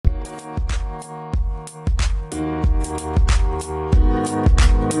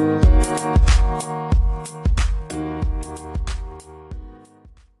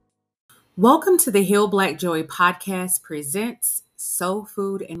Welcome to the Heal Black Joy podcast presents Soul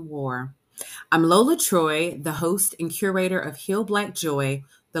Food and War. I'm Lola Troy, the host and curator of Heal Black Joy,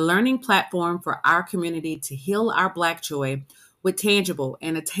 the learning platform for our community to heal our Black joy with tangible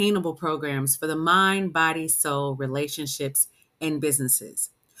and attainable programs for the mind, body, soul, relationships, and businesses.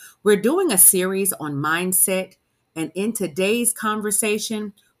 We're doing a series on mindset, and in today's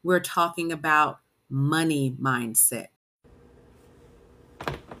conversation, we're talking about money mindset.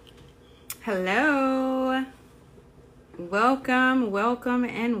 Hello. Welcome,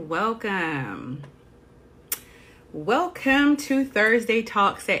 and welcome. Welcome to Thursday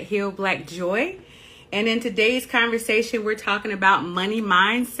Talks at Heal Black Joy. And in today's conversation, we're talking about money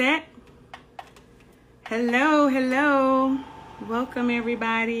mindset. Hello. Welcome,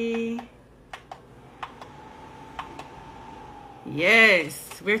 everybody.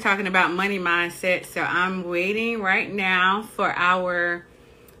 Yes, we're talking about money mindset. So I'm waiting right now for our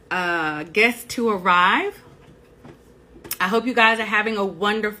guests to arrive. I hope you guys are having a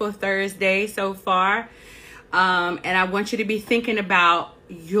wonderful Thursday so far. And I want you to be thinking about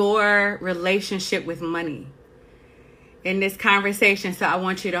your relationship with money in this conversation. So I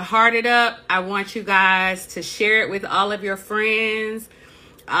want you to heart it up. I want you guys to share it with all of your friends.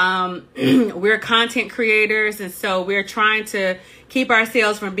 We're content creators, and so we're trying to keep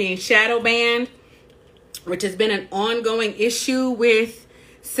ourselves from being shadow banned, which has been an ongoing issue with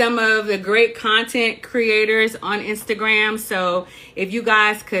some of the great content creators on Instagram. So if you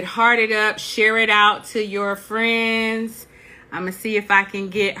guys could heart it up, share it out to your friends. I'm going to see if I can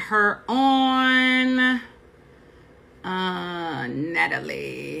get her on.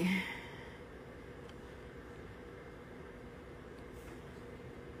 Natalie.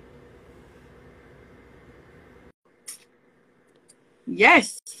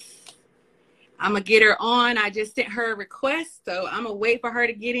 Yes. I'm going to get her on. I just sent her a request, so I'm going to wait for her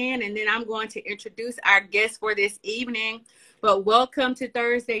to get in, and then I'm going to introduce our guest for this evening. But welcome to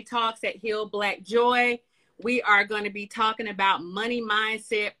Thursday Talks at Heal Black Joy. We are going to be talking about money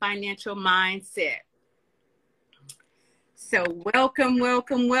mindset, financial mindset. So welcome.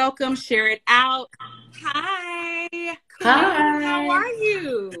 Share it out. Hi. Hi. How are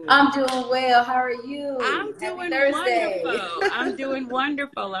you? I'm doing well. How are you? I'm doing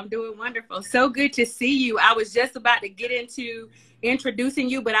wonderful. So good to see you. I was just about to get into introducing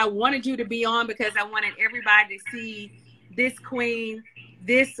you, but I wanted you to be on because I wanted everybody to see this queen,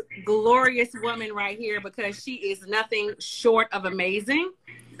 this glorious woman right here, because she is nothing short of amazing.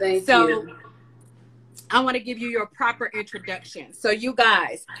 Thank you. I want to give you your proper introduction. So you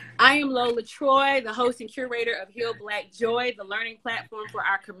guys, I am Lola Troy, the host and curator of Heal Black Joy, the learning platform for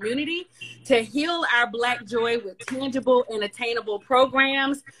our community to heal our Black joy with tangible and attainable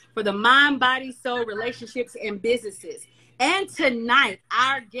programs for the mind, body, soul, relationships, and businesses. And tonight,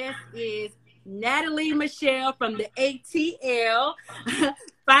 our guest is Natalie Michelle from the ATL,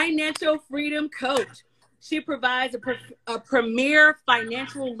 Financial Freedom Coach. She provides a premier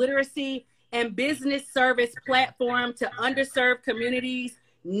financial literacy and business service platform to underserved communities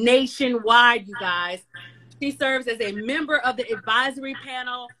nationwide, you guys. She serves as a member of the advisory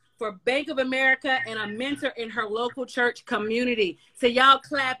panel for Bank of America and a mentor in her local church community. So y'all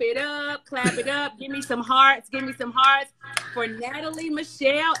clap it up. Give me some hearts for Natalie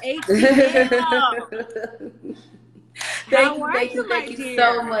Michelle, ATL. Thank you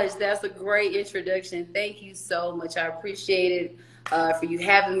so much. That's a great introduction. Thank you so much. I appreciate it. For you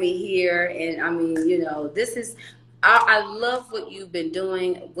having me here. And I mean, I love what you've been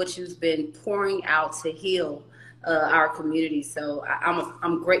doing, what you've been pouring out to heal our community. So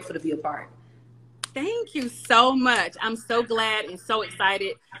I'm grateful to be a part. Thank you so much. I'm so glad and so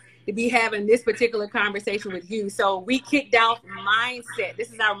excited to be having this particular conversation with you. So we kicked off mindset.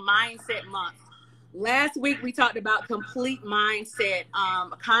 This is our mindset month. Last week, we talked about complete mindset,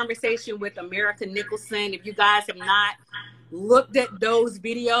 a conversation with America Nicholson. If you guys have not looked at those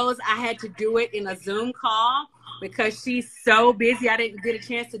videos, I had to do it in a Zoom call because she's so busy. I didn't get a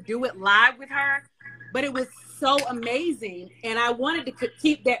chance to do it live with her, but it was so amazing. And I wanted to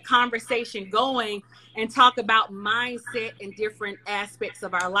keep that conversation going and talk about mindset in different aspects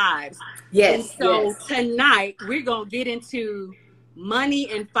of our lives. Yes. And so tonight, we're going to get into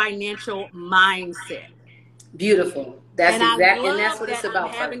money and financial mindset. Beautiful. That's what it's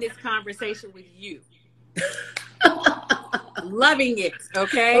about. I'm having this conversation with you. Loving it.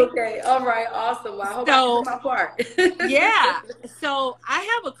 Okay. All right. Awesome. Well, I hope I do my part. Yeah. So I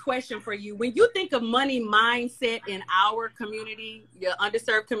have a question for you. When you think of money mindset in our community, your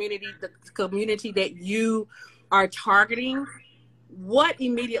underserved community, the community that you are targeting, what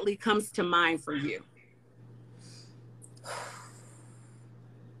immediately comes to mind for you?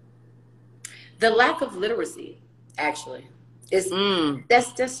 The lack of literacy, actually, is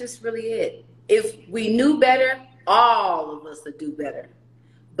that's just really it. If we knew better, all of us would do better.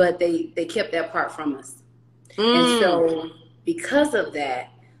 But they kept that part from us. And so because of that,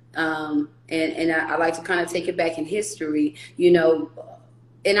 and I like to kind of take it back in history, you know,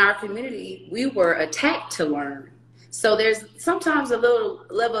 in our community, we were attacked to learn. So there's sometimes a little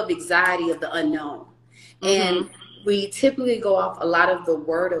level of anxiety of the unknown. And we typically go off a lot of the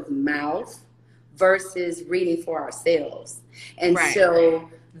word of mouth versus reading for ourselves. And so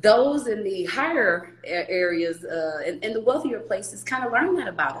those in the higher areas and the wealthier places kind of learn that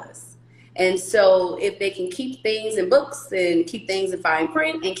about us. And so if they can keep things in books and keep things in fine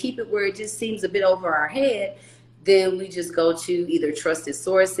print and keep it where it just seems a bit over our head, then we just go to either trusted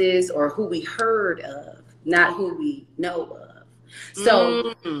sources or who we heard of, not who we know of.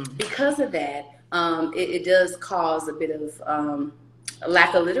 So because of that, it does cause a bit of a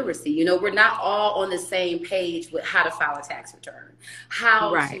lack of literacy. You know, we're not all on the same page with how to file a tax return,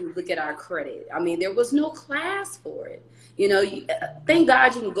 how to look at our credit. I mean, there was no class for it. You know, thank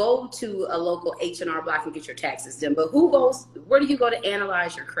God you can go to a local H&R Block and get your taxes done. But where do you go to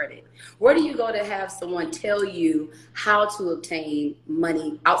analyze your credit? Where do you go to have someone tell you how to obtain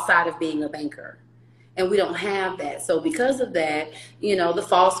money outside of being a banker? And we don't have that. So because of that, you know, the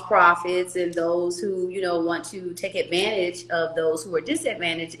false prophets and those who, you know, want to take advantage of those who are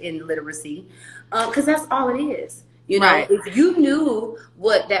disadvantaged in literacy, because that's all it is. You know, if you knew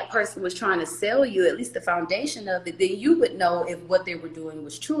what that person was trying to sell you, at least the foundation of it, then you would know if what they were doing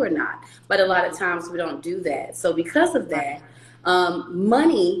was true or not. But a lot of times we don't do that. So because of that,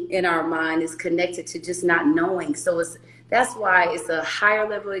 money in our mind is connected to just not knowing. So that's why it's a higher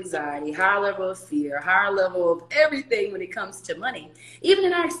level of anxiety, higher level of fear, higher level of everything when it comes to money. Even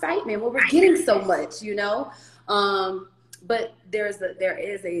in our excitement, when we're getting so much, you know. But there is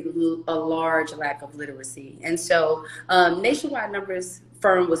a large lack of literacy. And so Nationwide Numbers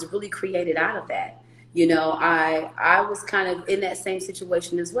firm was really created out of that. You know, I was kind of in that same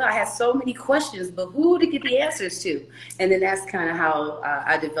situation as well. I had so many questions, but who to get the answers to? And then that's kind of how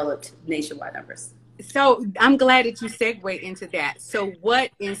I developed Nationwide Numbers. So I'm glad that you segued into that. So what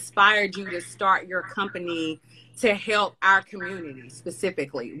inspired you to start your company to help our community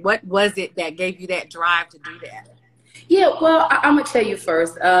specifically? What was it that gave you that drive to do that? Yeah, well, I'm going to tell you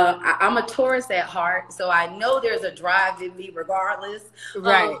first. I'm a Taurus at heart, so I know there's a drive in me regardless.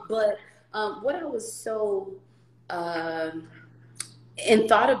 Right. But what I was so and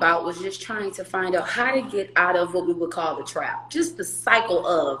thought about was just trying to find out how to get out of what we would call the trap, just the cycle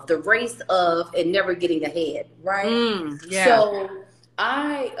of the race of and never getting ahead, right? So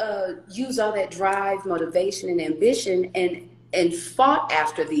I use all that drive, motivation, and ambition and fought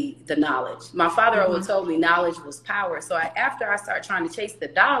after the knowledge. My father always told me knowledge was power. So after I started trying to chase the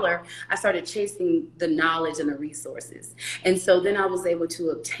dollar, I started chasing the knowledge and the resources. And so then I was able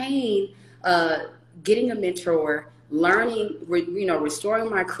to obtain getting a mentor, learning, restoring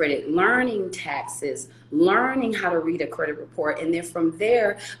my credit, learning taxes, learning how to read a credit report, and then from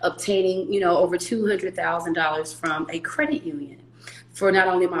there obtaining, over $200,000 from a credit union for not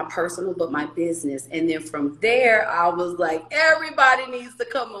only my personal but my business. And then from there, I was like, everybody needs to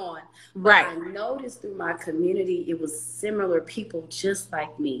come on. Right. But I noticed through my community, it was similar people just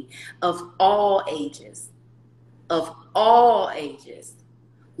like me, of all ages, wanting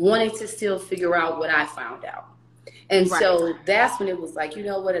to still figure out what I found out. And so that's when it was like, you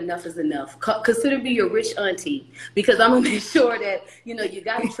know what, enough is enough. Consider me your rich auntie, because I'm going to make sure that, you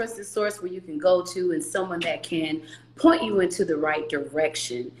got a trusted source where you can go to and someone that can point you into the right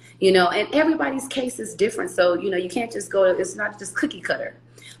direction, and everybody's case is different. So, you can't just go, it's not just cookie cutter,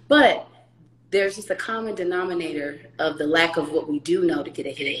 but there's just a common denominator of the lack of what we do know to get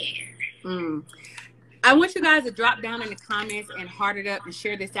ahead. I want you guys to drop down in the comments and heart it up and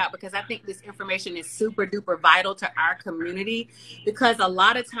share this out, because I think this information is super duper vital to our community. Because a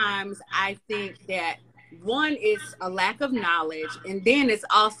lot of times I think that one is a lack of knowledge, and then it's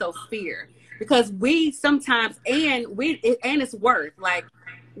also fear, because we sometimes, and it's worth, like,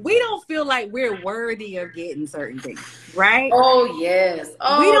 we don't feel like we're worthy of getting certain things, right? Oh yes.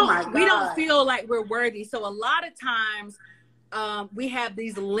 Oh we don't feel like we're worthy. So a lot of times we have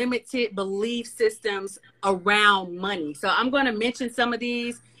these limited belief systems around money. So I'm going to mention some of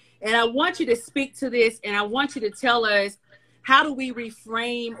these, and I want you to speak to this, and I want you to tell us, how do we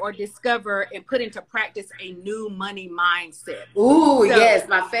reframe or discover and put into practice a new money mindset? Ooh, yes,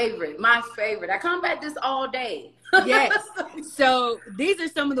 my favorite. I combat this all day. Yes. So these are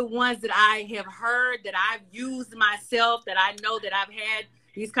some of the ones that I have heard, that I've used myself, that I know that I've had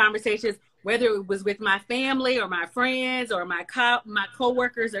these conversations, whether it was with my family or my friends or my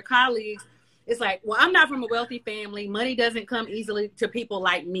coworkers or colleagues. It's like, well, I'm not from a wealthy family. Money doesn't come easily to people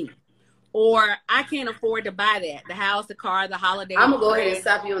like me. Or I can't afford to buy that. The house, the car, the holiday. I'm going to go ahead and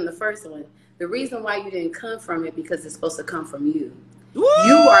stop you on the first one. The reason why you didn't come from it because it's supposed to come from you. Woo!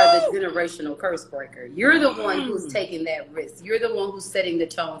 You are the generational curse breaker. You're the one who's taking that risk. You're the one who's setting the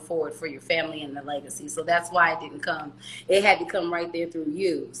tone forward for your family and the legacy. So that's why it didn't come. It had to come right there through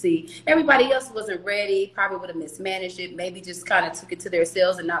you. See, everybody else wasn't ready, probably would have mismanaged it, maybe just kind of took it to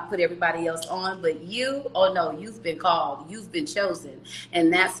themselves and not put everybody else on. But you, oh no, you've been called. You've been chosen.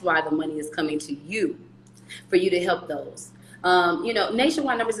 And that's why the money is coming to you, for you to help those. You know,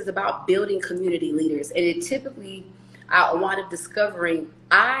 Nationwide Numbers is about building community leaders. And it typically... I wound up discovering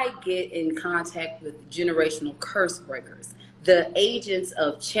I get in contact with generational curse breakers, the agents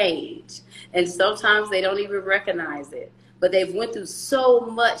of change. And sometimes they don't even recognize it. But they've went through so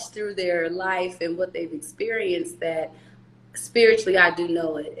much through their life and what they've experienced that spiritually I do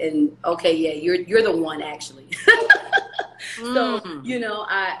know it. And okay, yeah, you're the one actually. So, you know,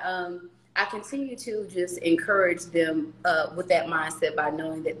 I continue to just encourage them with that mindset by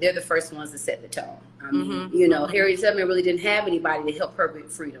knowing that they're the first ones to set the tone. I mean, you know, Harriet Tubman really didn't have anybody to help her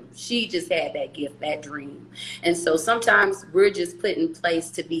with freedom. She just had that gift, that dream. And so sometimes we're just put in place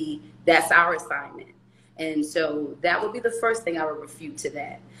to be, that's our assignment. And so that would be the first thing I would refute to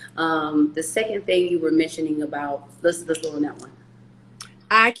that. The second thing you were mentioning about, let's go on that one.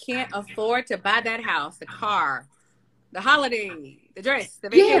 I can't afford to buy that house, the car, the holiday, the dress, the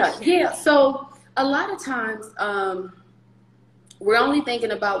vacation. Yeah. So a lot of times we're only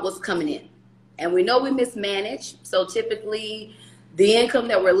thinking about what's coming in. And we know we mismanage. So typically the income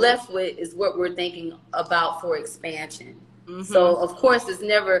that we're left with is what we're thinking about for expansion. So of course it's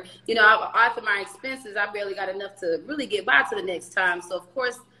never, you know, after my expenses, I barely got enough to really get by to the next time. So of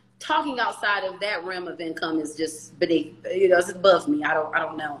course, talking outside of that realm of income is just beneath, you know, it's above me. I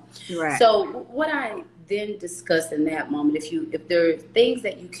don't know. Right. So what I then discuss in that moment, if there are things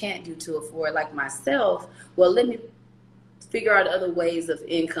that you can't do to afford, like myself, well, let me figure out other ways of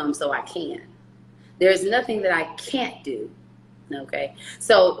income so I can. There's nothing that I can't do. Okay.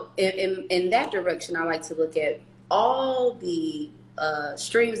 So in that direction, I like to look at all the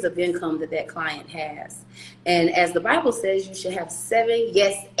streams of income that client has. And as the Bible says, you should have 7,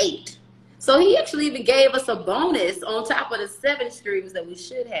 yes, 8. So he actually even gave us a bonus on top of the 7 streams that we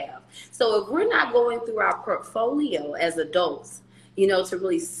should have. So if we're not going through our portfolio as adults, you know, to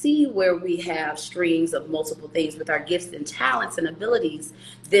really see where we have streams of multiple things with our gifts and talents and abilities,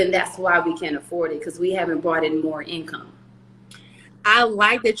 then that's why we can't afford it, because we haven't brought in more income. I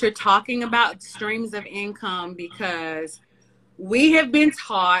like that you're talking about streams of income, because we have been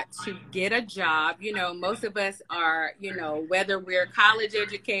taught to get a job. You know, most of us are, you know, whether we're college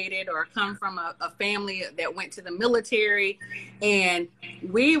educated or come from a family that went to the military, and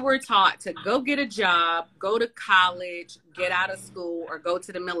we were taught to go get a job, go to college, get out of school, or go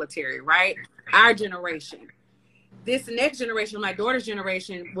to the military, right? Our generation. This next generation, my daughter's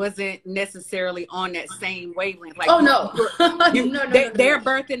generation, wasn't necessarily on that same wavelength. Like, oh no, they're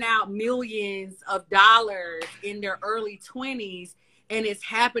birthing out millions of dollars in their early 20s, and it's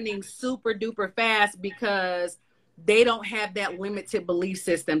happening super duper fast because they don't have that limited belief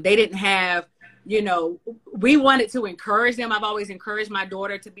system. They didn't have, you know, we wanted to encourage them. I've always encouraged my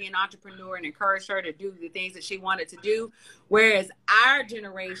daughter to be an entrepreneur and encouraged her to do the things that she wanted to do. Whereas our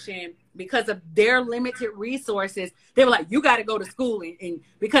generation, because of their limited resources, they were like, you got to go to school. And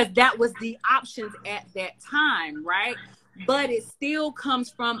because that was the options at that time, right? But it still comes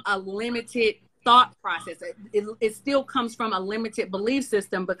from a limited thought process. It still comes from a limited belief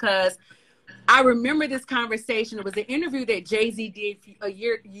system, because I remember this conversation. It was an interview that Jay-Z did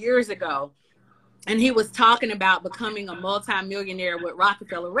years ago. And he was talking about becoming a multimillionaire with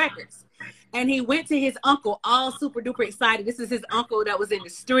Rockefeller Records. And he went to his uncle, all super duper excited. This is his uncle that was in the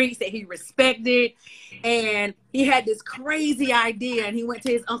streets, that he respected. And he had this crazy idea. And he went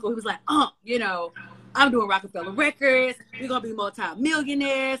to his uncle. He was like, you know, I'm doing Rockefeller Records. We're going to be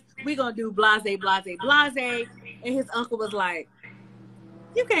multimillionaires. We're going to do blase, blase, blase. And his uncle was like,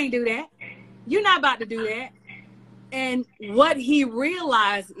 you can't do that. You're not about to do that. And what he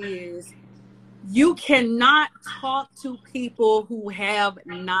realized is, you cannot talk to people who have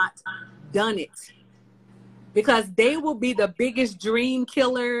not done it, because they will be the biggest dream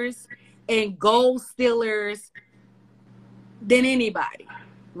killers and goal stealers than anybody,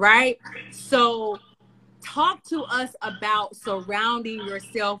 right? So talk to us about surrounding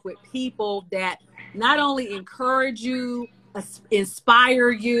yourself with people that not only encourage you,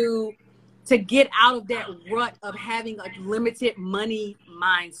 inspire you to get out of that rut of having a limited money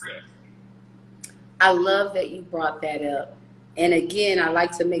mindset. I love that you brought that up. And again, I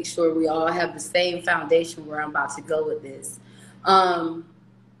like to make sure we all have the same foundation where I'm about to go with this.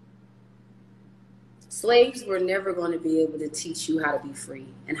 Slaves were never going to be able to teach you how to be free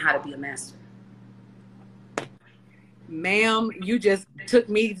and how to be a master. Ma'am, you just took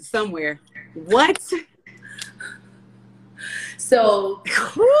me somewhere. What? So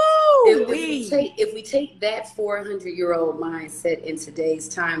if we take that 400-year-old mindset in today's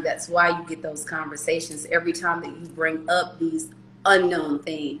time, that's why you get those conversations every time that you bring up these unknown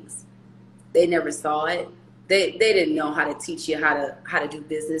things. They never saw it. They didn't know how to teach you how to do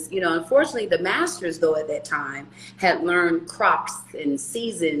business. You know, unfortunately, the masters, though, at that time had learned crops and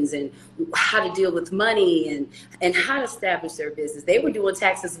seasons and how to deal with money and how to establish their business. They were doing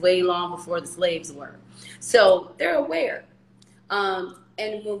taxes way long before the slaves were. So they're aware. And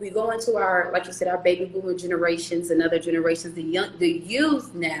when we go into our, like you said, our baby boomer generations and other generations, the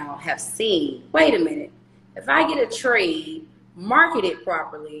youth now have seen, wait a minute, if I get a trade, market it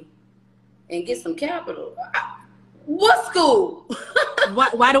properly, and get some capital, what school?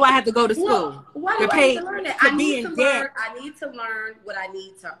 Why do I have to go to school? Why do I have to learn that? I need to learn what I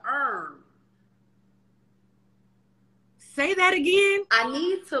need to earn. Say that again. I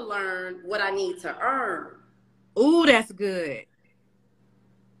need to learn what I need to earn. Ooh, that's good.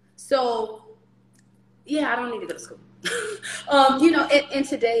 So, yeah, I don't need to go to school. You know, in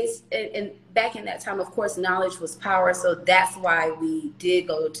today's, and back in that time, of course, knowledge was power. So that's why we did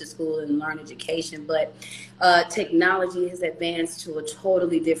go to school and learn education. But technology has advanced to a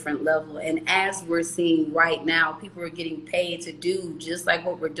totally different level. And as we're seeing right now, people are getting paid to do just like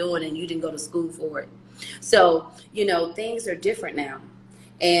what we're doing, and you didn't go to school for it. So, you know, things are different now.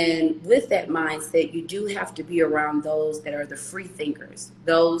 And with that mindset, you do have to be around those that are the free thinkers,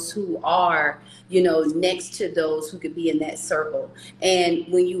 those who are, you know, next to those who could be in that circle. And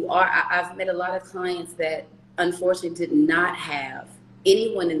when you are, I've met a lot of clients that unfortunately did not have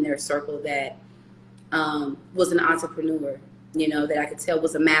anyone in their circle that was an entrepreneur, you know, that I could tell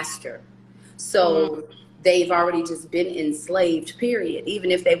was a master. So they've already just been enslaved, period. Even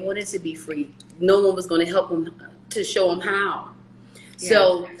if they wanted to be free, no one was going to help them to show them how.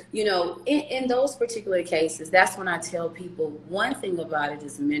 So, you know, in those particular cases, that's when I tell people one thing about it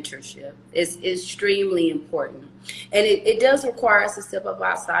is mentorship. It's extremely important. And it does require us to step up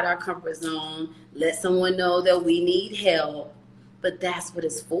outside our comfort zone, let someone know that we need help, but that's what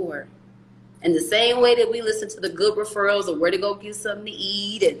it's for. And the same way that we listen to the good referrals of where to go get something to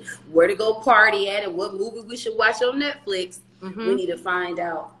eat and where to go party at and what movie we should watch on Netflix, we need to find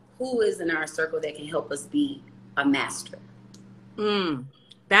out who is in our circle that can help us be a master.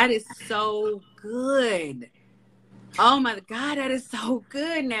 That is so good. Oh my God, that is so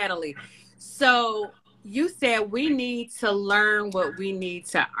good, Natalie. So you said we need to learn what we need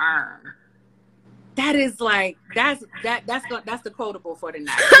to earn. That is like, that's the quotable for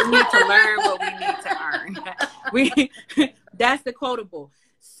tonight. We need to learn what we need to earn. That's the quotable.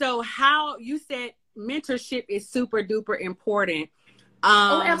 So how you said mentorship is super duper important.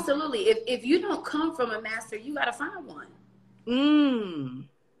 Oh, absolutely. If you don't come from a master, you got to find one. Who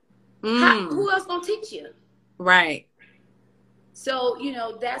else gonna teach you? Right. So, you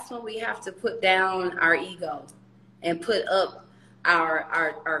know, that's when we have to put down our ego and put up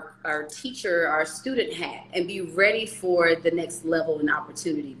our teacher, our student hat, and be ready for the next level and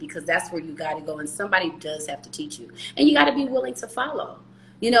opportunity, because that's where you got to go, and somebody does have to teach you, and you got to be willing to follow.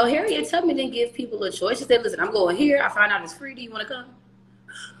 You know, Harriet Tubman didn't give people a choice. She said, listen, I'm going here, I find out it's free, do you want to come?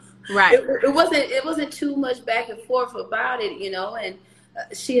 Right. It wasn't too much back and forth about it, you know, and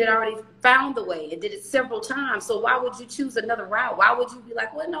she had already found the way and did it several times. So why would you choose another route? Why would you be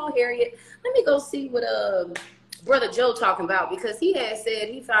like, well, no, Harriet, let me go see what Brother Joe talking about, because he had said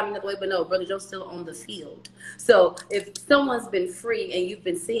he found another way, but no, Brother Joe's still on the field. So if someone's been free and you've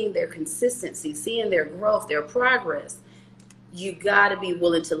been seeing their consistency, seeing their growth, their progress, you got to be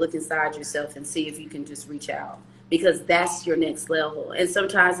willing to look inside yourself and see if you can just reach out, because that's your next level. And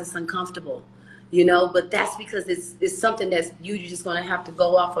sometimes it's uncomfortable, you know, but that's because it's something that's you're just going to have to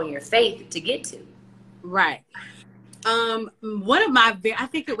go off on your faith to get to. Right. One of my, I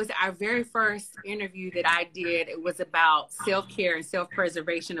think it was our very first interview that I did. It was about self-care and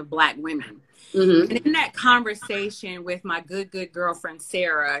self-preservation of Black women. And in that conversation with my good girlfriend,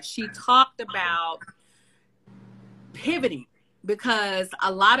 Sarah, she talked about pivoting, because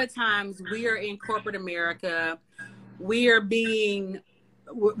a lot of times we are in corporate America. We're a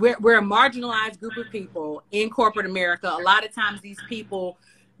marginalized group of people in corporate America. A lot of times these people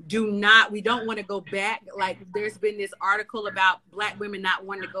we don't want to go back. Like, there's been this article about Black women not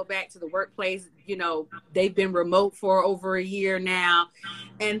wanting to go back to the workplace. You know, they've been remote for over a year now,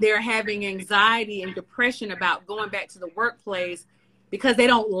 and they're having anxiety and depression about going back to the workplace because they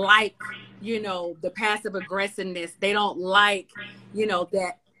don't like, you know, the passive aggressiveness. They don't like, you know,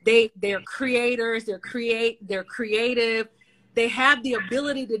 that they're creators, they're creative. They have the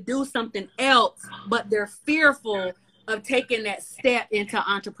ability to do something else, but they're fearful of taking that step into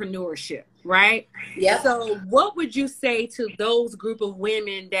entrepreneurship, right? Yeah. So what would you say to those group of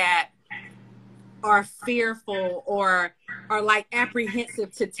women that are fearful or are like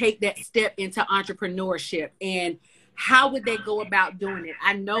apprehensive to take that step into entrepreneurship, and how would they go about doing it?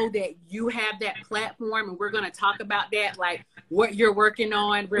 I know that you have that platform, and we're going to talk about that, like what you're working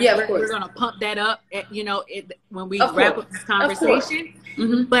on. We're going to pump that up, when we wrap up this conversation.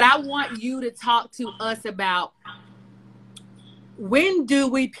 Mm-hmm. But I want you to talk to us about, when do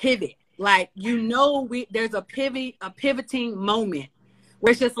we pivot? Like, you know, there's a pivoting moment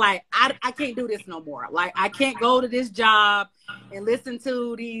where it's just like, I can't do this no more. Like, I can't go to this job and listen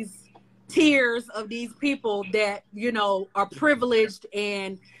to these tears of these people that, you know, are privileged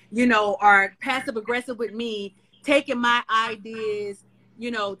and, you know, are passive aggressive with me, taking my ideas, you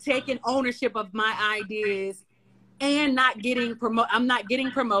know, taking ownership of my ideas, and not getting promoted. I'm not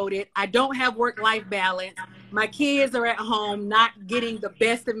getting promoted. I don't have work-life balance. My kids are at home, not getting the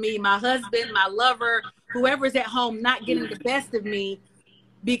best of me. My husband, my lover, whoever's at home, not getting the best of me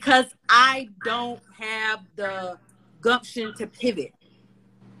because I don't have the gumption to pivot.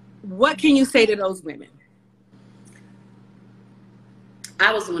 What can you say to those women?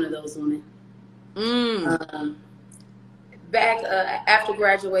 I was one of those women. Back after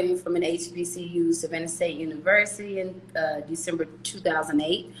graduating from an HBCU, Savannah State University, in December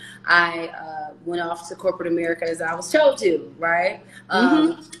 2008, I went off to corporate America as I was told to, right?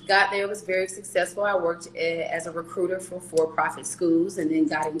 Got there, was very successful. I worked as a recruiter for for-profit schools, and then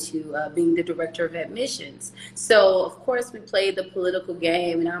got into being the director of admissions. So, of course, we played the political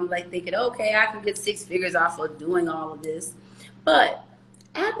game, and I'm like thinking, okay, I can get 6 figures off of doing all of this. But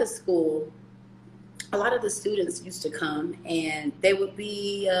at the school, a lot of the students used to come, and they would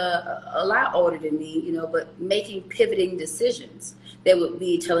be a lot older than me, you know, but making pivoting decisions. They would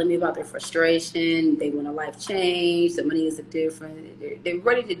be telling me about their frustration. They want a life change. The money isn't different. They're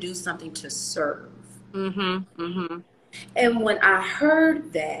ready to do something to serve. And when I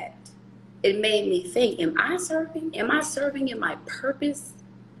heard that, it made me think, am I serving? Am I serving in my purpose?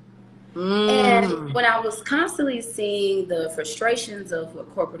 And when I was constantly seeing the frustrations of what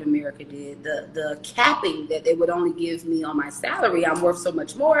corporate America did, the capping that they would only give me on my salary, I'm worth so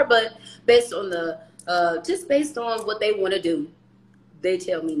much more, but based on just based on what they want to do, they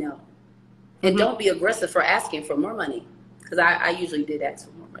tell me no. And don't be aggressive for asking for more money, because I usually did ask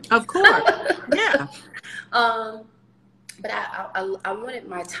for more money. Of course, yeah. But I wanted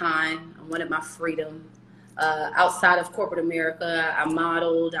my time. I wanted my freedom. Outside of corporate America, I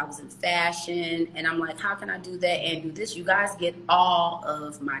modeled, I was in fashion, and I'm like, how can I do that and do this? You guys get all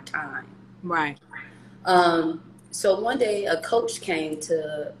of my time. Right. So one day a coach came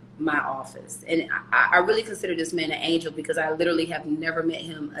to my office, and I really consider this man an angel, because I literally have never met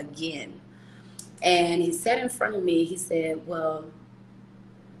him again. And he sat in front of me, he said, well,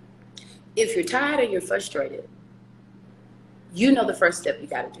 if you're tired and you're frustrated, you know the first step you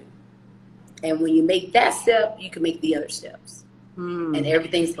got to do. And when you make that step, you can make the other steps. And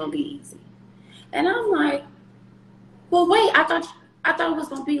everything's going to be easy. And I'm like, well, wait, I thought it was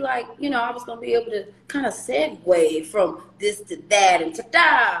going to be like, you know, I was going to be able to kind of segue from this to that and to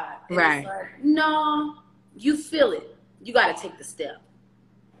that. And right. It's like, no, you feel it. You got to take the step.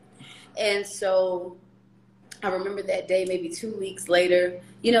 And so I remember that day, maybe 2 weeks later,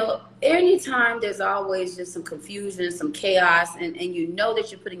 you know, anytime there's always just some confusion, some chaos, and you know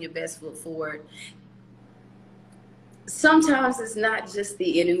that you're putting your best foot forward. Sometimes it's not just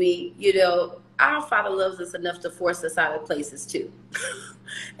the enemy, you know, our Father loves us enough to force us out of places too.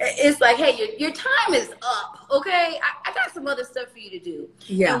 It's like, hey, your time is up, okay? I got some other stuff for you to do.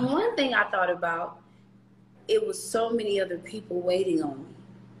 Yeah. And one thing I thought about, it was so many other people waiting on me,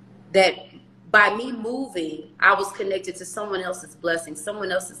 that by me moving, I was connected to someone else's blessing,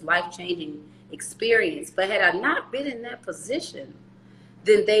 someone else's life-changing experience. But had I not been in that position,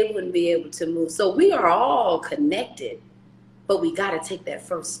 then they wouldn't be able to move. So we are all connected, but we got to take that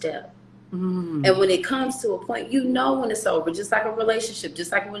first step. And when it comes to a point, you know when it's over, just like a relationship,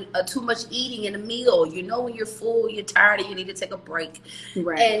 just like when too much eating in a meal, you know when you're full, you're tired, and you need to take a break.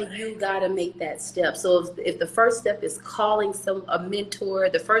 Right. And you got to make that step. So if the first step is calling a mentor,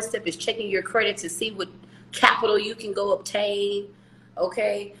 the first step is checking your credit to see what capital you can go obtain,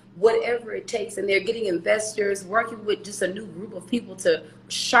 okay, whatever it takes, and they're getting investors, working with just a new group of people to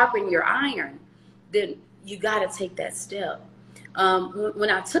sharpen your iron, then you got to take that step. When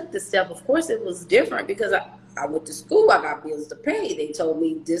I took the step, of course, it was different because I went to school. I got bills to pay. They told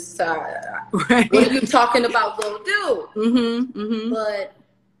me this. What are you talking about? Go do. Mm-hmm, mm-hmm. But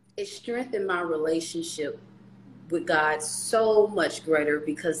it strengthened my relationship with God so much greater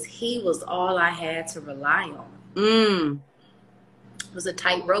because He was all I had to rely on. It was a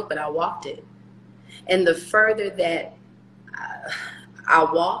tight rope, but I walked it. And the further that I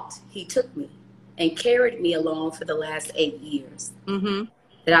walked, He took me and carried me along for the last 8 years. Mm-hmm.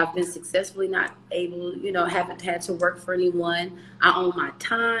 That I've been successfully not able, haven't had to work for anyone. I own my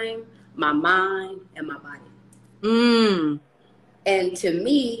time, my mind, and my body. And to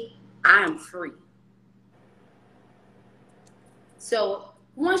me, I am free. So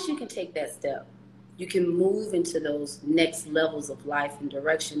once you can take that step, you can move into those next levels of life and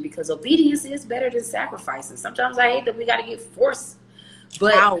direction, because obedience is better than sacrificing. Sometimes I hate that we got to get forced,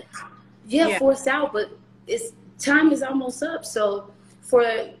 but out. Yeah, forced out. But time is almost up. So for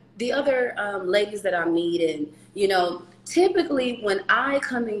the other ladies that I meet, and typically when I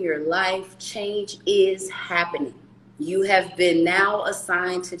come in your life, change is happening. You have been now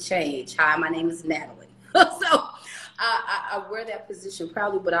assigned to change. Hi, my name is Natalie. So I wear that position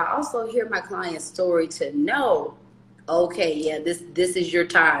proudly, but I also hear my client's story to know, okay, yeah, this is your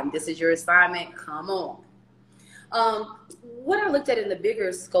time. This is your assignment. Come on. What I looked at in the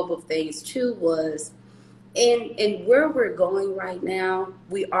bigger scope of things too was in where we're going right now,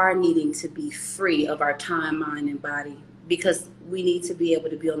 we are needing to be free of our time, mind, and body, because we need to be able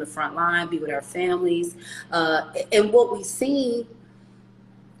to be on the front line, be with our families. And what we've seen,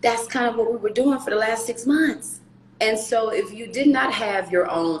 that's kind of what we were doing for the last 6 months. And so if you did not have your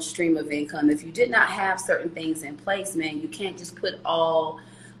own stream of income, if you did not have certain things in place, man, you can't just put all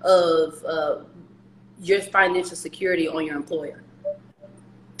of your financial security on your employer.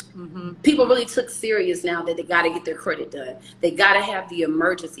 Mm-hmm. People really took serious now that they got to get their credit done. They got to have the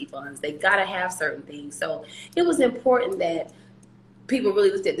emergency funds. They got to have certain things. So it was important that people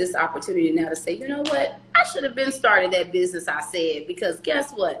really looked at this opportunity now to say, you know what, I should have been started that business, I said, because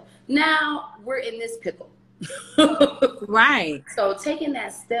guess what? Now we're in this pickle. Right. So taking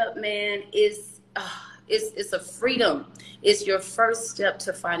that step, man, it's a freedom. It's your first step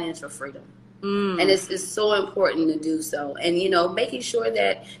to financial freedom. And it's so important to do so. And, making sure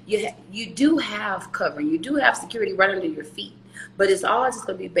that you do have cover, you do have security right under your feet. But it's all just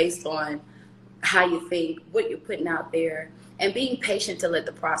going to be based on how you think, what you're putting out there, and being patient to let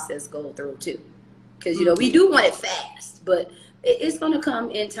the process go through too. Because, we do want it fast, but it's going to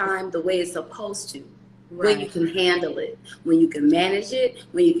come in time the way it's supposed to. Right. When you can handle it, when you can manage it,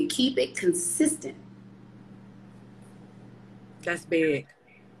 when you can keep it consistent. That's big.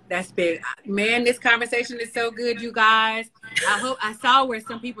 That's big. Man, this conversation is so good, you guys. I saw where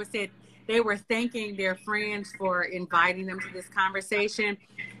some people said they were thanking their friends for inviting them to this conversation.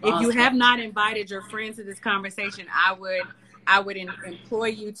 Awesome. If you have not invited your friends to this conversation, I would implore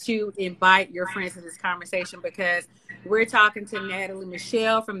you to invite your friends to this conversation, because we're talking to Natalie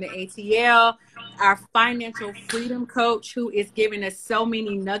Michelle from the ATL, our financial freedom coach, who is giving us so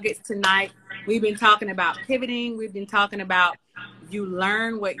many nuggets tonight. We've been talking about pivoting. We've been talking about you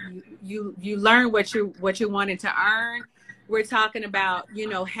learn what you learn what you wanted to earn. We're talking about,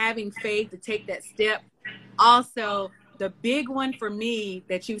 having faith to take that step. Also, the big one for me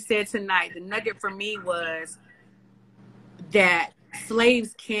that you said tonight, the nugget for me was that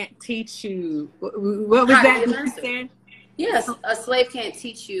slaves can't teach you. What was that you said? Yes, a slave can't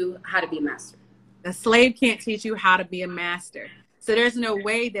teach you how to be a master. A slave can't teach you how to be a master. So there's no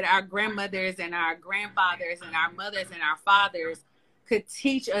way that our grandmothers and our grandfathers and our mothers and our fathers could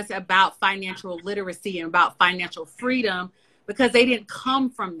teach us about financial literacy and about financial freedom, because they didn't come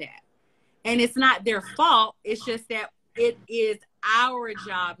from that. And it's not their fault. It's just that it is our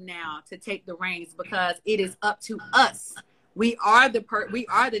job now to take the reins, because it is up to us. We are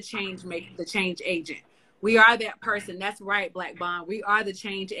the change maker, the change agent. We are that person. That's right, Black Bond. We are the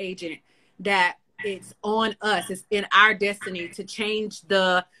change agent. That it's on us. It's in our destiny to change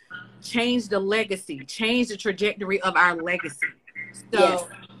the legacy, change the trajectory of our legacy. So, yes.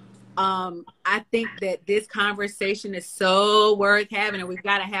 I think that this conversation is so worth having, and we've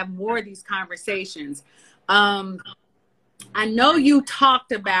got to have more of these conversations. I know you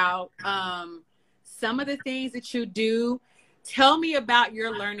talked about some of the things that you do. Tell me about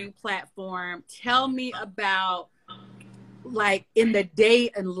your learning platform. Tell me about, like, in the day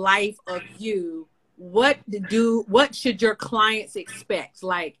and life of you, what should your clients expect?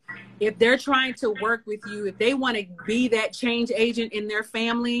 Like, if they're trying to work with you, if they want to be that change agent in their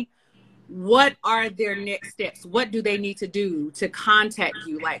family, what are their next steps? What do they need to do to contact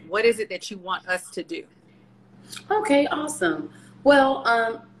you? Like, what is it that you want us to do? Okay, awesome. Well,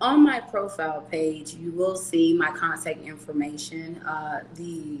 on my profile page, you will see my contact information.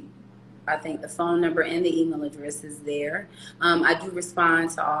 I think the phone number and the email address is there. I do respond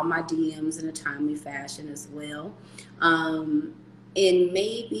to all my DMs in a timely fashion as well. In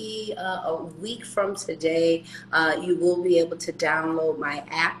maybe a week from today, you will be able to download my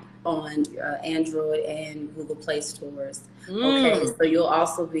app on Android and Google Play stores. Okay, so you'll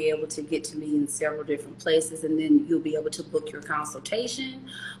also be able to get to me in several different places, and then you'll be able to book your consultation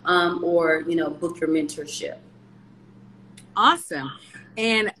or, you know, book your mentorship. Awesome.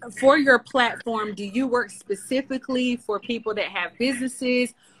 And for your platform, do you work specifically for people that have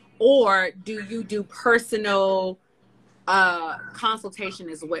businesses, or do you do personal consultation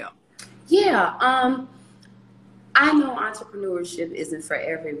as well? Yeah, I know entrepreneurship isn't for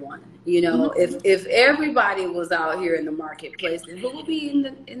everyone. You know, if everybody was out here in the marketplace, then who would be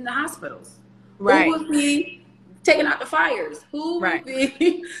in the hospitals? Right. Who would be taking out the fires? Who would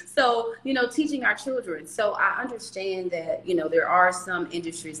be? So, you know, teaching our children. So I understand that, you know, there are some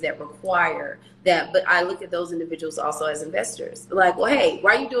industries that require that, but I look at those individuals also as investors. Like, well, hey,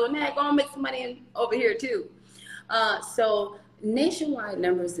 why are you doing that? Go and make some money over here too. So Nationwide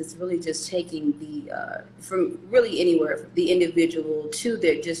Numbers is really just taking the from really anywhere, the individual to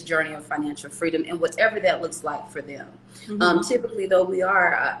their just journey of financial freedom and whatever that looks like for them. Typically, though, we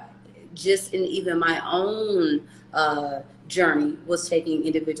are just in even my own journey was taking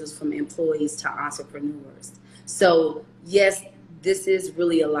individuals from employees to entrepreneurs. So yes, this is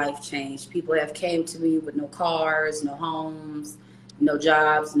really a life change. People have came to me with no cars, no homes, no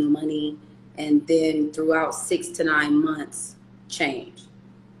jobs, no money, and then throughout 6 to 9 months, change.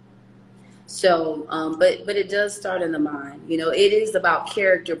 So, but it does start in the mind. You know, it is about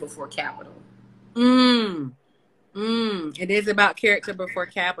character before capital. It is about character before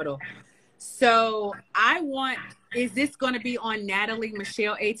capital. So is this going to be on Natalie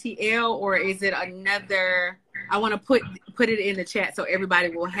Michelle ATL, or is it another? I want to put it in the chat so everybody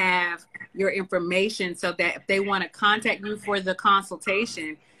will have your information, so that if they want to contact you for the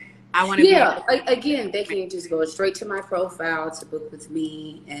consultation, I want to again, they can just go straight to my profile to book with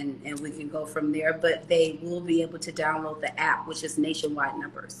me, and we can go from there. But they will be able to download the app, which is Nationwide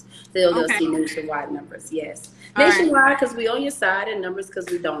Numbers. They'll see Nationwide Numbers, yes. Nationwide because we on your side, and Numbers because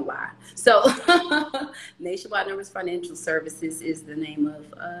we don't lie. So Nationwide Numbers Financial Services is the name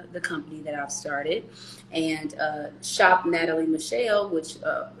of the company that I've started. And Shop Natalie Michelle, which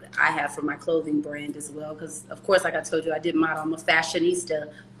I have for my clothing brand as well. Because, of course, like I told you, I did model. I'm a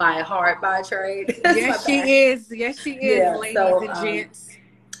fashionista by heart, by trade. Yes, she is. Yes, she is, yeah, ladies and gents.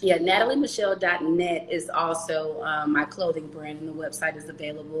 Yeah, NatalieMichelle.net is also my clothing brand, and the website is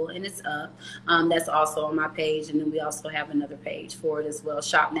available, and it's up. That's also on my page, and then we also have another page for it as well,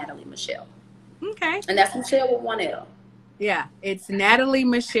 Shop Natalie Michelle. Okay. And that's Michelle with 1 L. Yeah, it's Natalie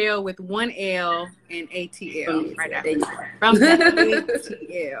Michelle with 1 L and ATL. Right after from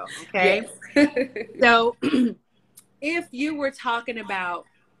ATL. Okay. Yes. So if you were talking about,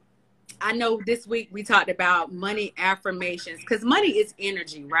 I know this week we talked about money affirmations, because money is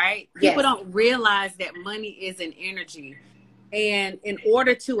energy, right? Yes. People don't realize that money is an energy. And in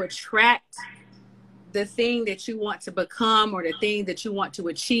order to attract the thing that you want to become, or the thing that you want to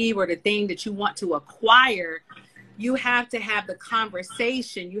achieve, or the thing that you want to acquire, you have to have the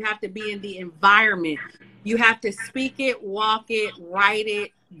conversation. You have to be in the environment. You have to speak it, walk it, write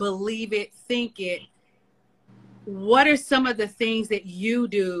it, believe it, think it. What are some of the things that you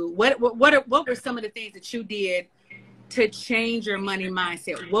do? What were some of the things that you did to change your money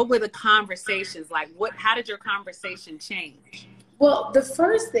mindset? What were the conversations like? How did your conversation change? Well, the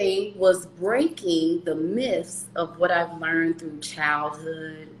first thing was breaking the myths of what I've learned through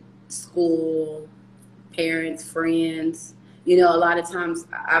childhood, school, parents, friends. You know, a lot of times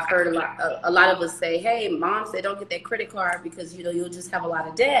I've heard a lot of us say, hey, mom said don't get that credit card because, you know, you'll just have a lot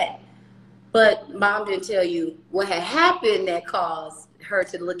of debt. But mom didn't tell you what had happened that caused her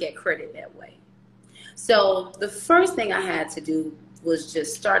to look at credit that way. So the first thing I had to do was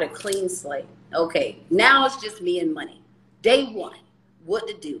just start a clean slate. Okay, now it's just me and money. Day one, what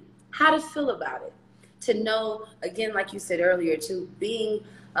to do, how to feel about it. To know, again, like you said earlier, to being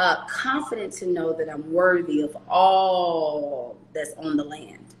confident to know that I'm worthy of all that's on the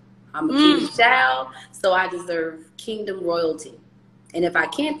land. I'm a king's child, so I deserve kingdom royalty. And if I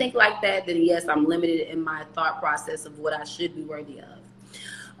can't think like that, then yes, I'm limited in my thought process of what I should be worthy of.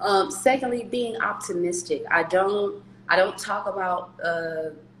 Secondly, being optimistic. I don't talk about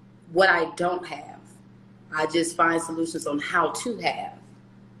what I don't have. I just find solutions on how to have.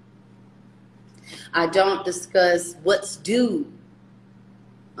 I don't discuss what's due.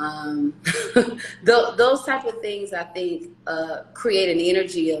 Those type of things, I think, create an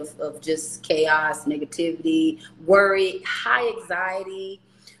energy of just chaos, negativity, worry, high anxiety.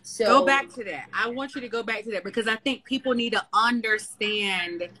 So go back to that. I want you to go back to that, because I think people need to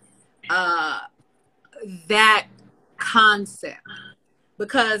understand that concept,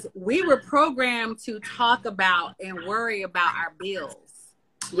 because we were programmed to talk about and worry about our bills.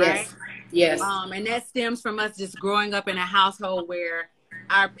 Right? Yes. And that stems from us just growing up in a household where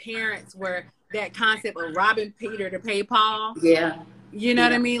our parents were that concept of robbing Peter to pay Paul. Yeah. You know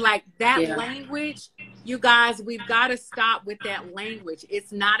what I mean? Like that language, you guys, we've got to stop with that language.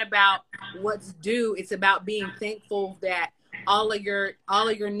 It's not about what's due. It's about being thankful that all of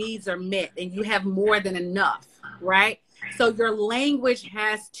your needs are met and you have more than enough, right? So your language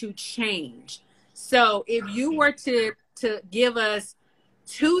has to change. So if you were to give us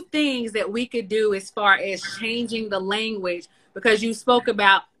 2 things that we could do as far as changing the language, because you spoke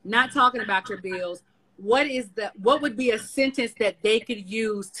about not talking about your bills, what would be a sentence that they could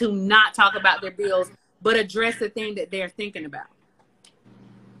use to not talk about their bills, but address the thing that they're thinking about?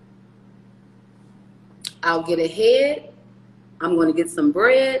 I'll get ahead. I'm going to get some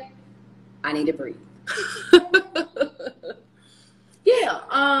bread. I need to breathe.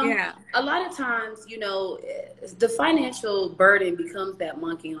 A lot of times, you know, the financial burden becomes that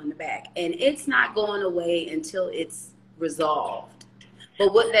monkey on the back, and it's not going away until it's resolved.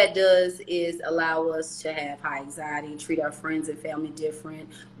 But what that does is allow us to have high anxiety, treat our friends and family different,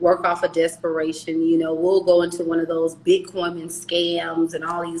 work off of desperation. You know, we'll go into one of those Bitcoin scams and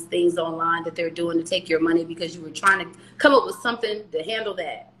all these things online that they're doing to take your money because you were trying to come up with something to handle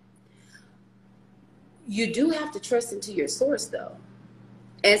that. You do have to trust into your source, though.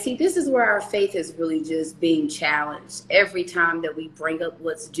 And see, this is where our faith is really just being challenged every time that we bring up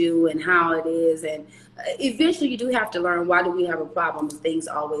what's due and how it is. And eventually you do have to learn, why do we have a problem with things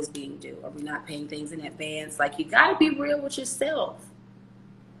always being due? Are we not paying things in advance? Like, you got to be real with yourself.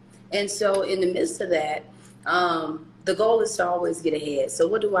 And so in the midst of that, the goal is to always get ahead. So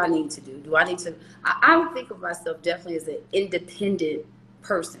what do I need to do? I would think of myself definitely as an independent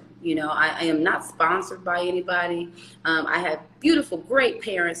person. You know, I am not sponsored by anybody. I have beautiful, great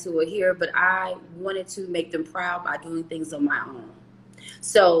parents who are here, but I wanted to make them proud by doing things on my own.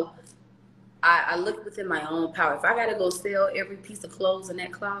 So I look within my own power. If I got to go sell every piece of clothes in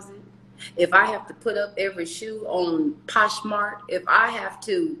that closet, if I have to put up every shoe on Poshmark, if I have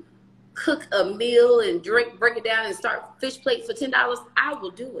to cook a meal and break it down and start fish plate for $10, I will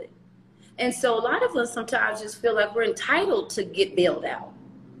do it. And so a lot of us sometimes just feel like we're entitled to get bailed out.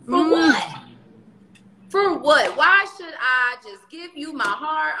 For what? For what? Why should I just give you my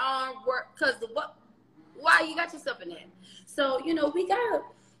hard-earned work? Because why you got yourself in that? So, you know,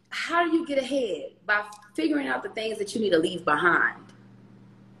 how do you get ahead? By figuring out the things that you need to leave behind.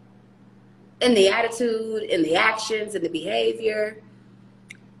 In the attitude, in the actions, in the behavior.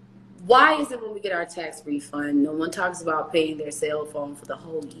 Why is it when we get our tax refund, no one talks about paying their cell phone for the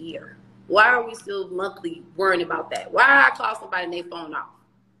whole year? Why are we still monthly worrying about that? Why I call somebody and their phone off?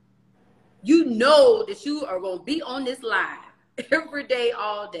 You know that you are going to be on this line every day,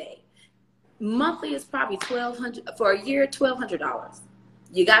 all day. Monthly is probably $1,200 for a year, $1,200.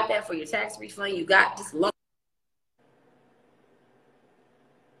 You got that for your tax refund. You got this loan.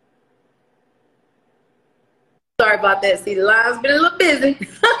 Sorry about that. See, the line's been a little busy.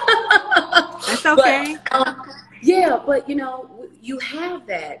 That's okay. But you know, you have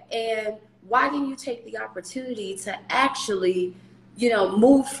that, and why didn't you take the opportunity to actually, you know,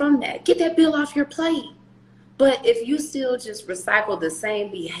 move from that? Get that bill off your plate. But if you still just recycle the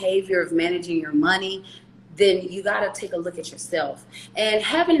same behavior of managing your money, then you got to take a look at yourself. And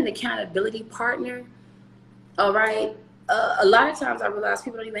having an accountability partner, all right, a lot of times I realize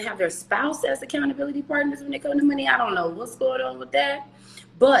people don't even have their spouse as accountability partners when they come to money. I don't know what's going on with that.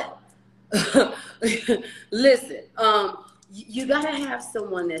 But listen, you got to have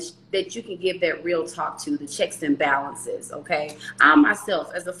someone that you can give that real talk to, the checks and balances, okay? I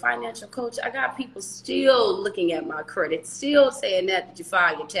myself, as a financial coach, I got people still looking at my credit, still saying that you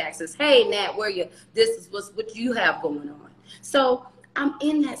file your taxes. Hey, Nat, this is what you have going on. So I'm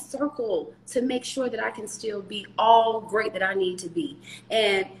in that circle to make sure that I can still be all great that I need to be.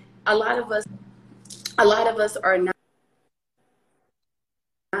 And a lot of us are not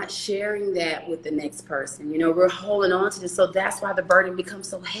not sharing that with the next person. You know, we're holding on to this. So that's why the burden becomes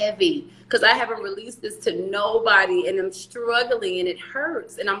so heavy, because I haven't released this to nobody and I'm struggling and it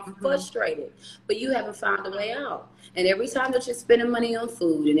hurts and I'm frustrated, but you haven't found a way out. And every time that you're spending money on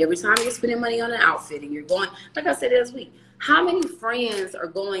food and every time you're spending money on an outfit and you're going, like I said this week, how many friends are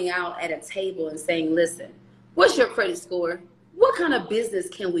going out at a table and saying, listen, what's your credit score? What kind of business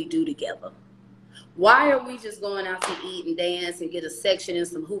can we do together? Why are we just going out to eat and dance and get a section and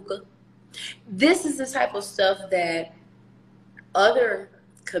some hookah? This is the type of stuff that other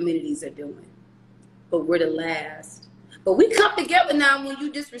communities are doing, but we're the last. But we come together now when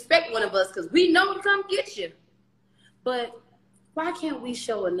you disrespect one of us because we know to come get you. But why can't we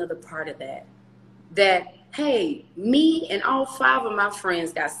show another part of that? That, hey, me and all 5 of my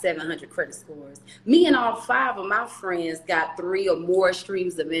friends got 700 credit scores. Me and all 5 of my friends got 3 or more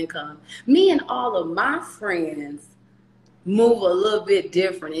streams of income. Me and all of my friends move a little bit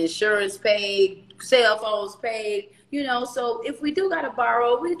different. Insurance paid, cell phones paid, you know. So if we do got to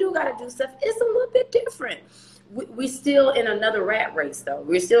borrow, we do got to do stuff, it's a little bit different. We still in another rat race, though.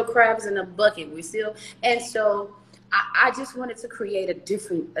 We're still crabs in a bucket. We still, and so I just wanted to create a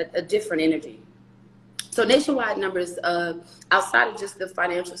different energy. So Nationwide Numbers, outside of just the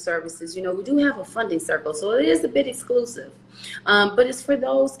financial services, you know, we do have a funding circle. So it is a bit exclusive, but it's for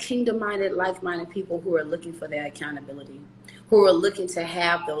those kingdom-minded, like-minded people who are looking for that accountability, who are looking to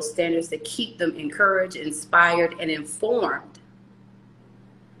have those standards that keep them encouraged, inspired, and informed.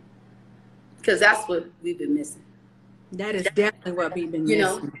 Because that's what we've been missing. That is definitely what we've been missing. You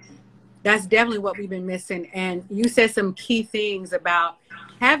know? That's definitely what we've been missing. And you said some key things about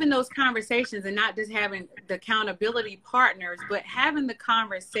having those conversations and not just having the accountability partners, but having the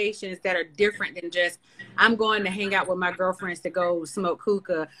conversations that are different than just, I'm going to hang out with my girlfriends to go smoke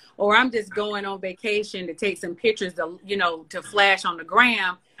hookah, or I'm just going on vacation to take some pictures to, you know, to flash on the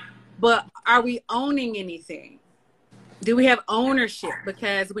gram. But are we owning anything? Do we have ownership?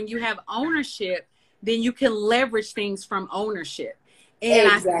 Because when you have ownership, then you can leverage things from ownership.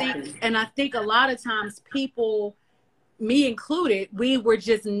 And exactly. I think a lot of times people, me included, we were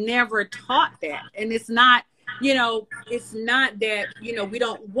just never taught that. And it's not, you know, it's not that, you know, we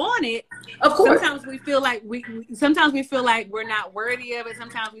don't want it. Of course. Sometimes we feel like sometimes we feel like we're not worthy of it.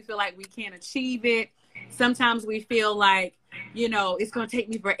 Sometimes we feel like we can't achieve it. Sometimes we feel like, you know, it's going to take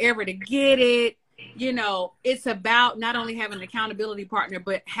me forever to get it. You know, it's about not only having an accountability partner,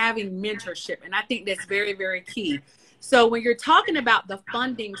 but having mentorship. And I think that's very, very key. So when you're talking about the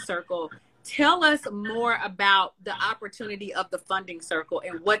funding circle, tell us more about the opportunity of the funding circle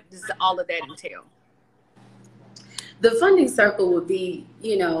and what does all of that entail? The funding circle would be,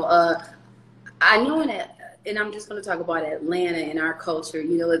 you know, I know and I'm just going to talk about Atlanta and our culture.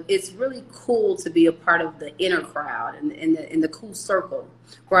 You know, it's really cool to be a part of the inner crowd and in the cool circle,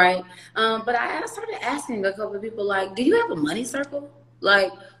 right? But I started asking a couple of people, like, do you have a money circle?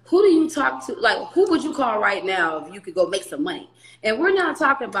 Like, who do you talk to? Like, who would you call right now if you could go make some money? And we're not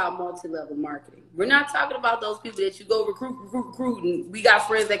talking about multi-level marketing. We're not talking about those people that you go recruit, and we got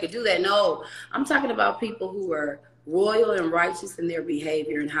friends that could do that. No, I'm talking about people who are royal and righteous in their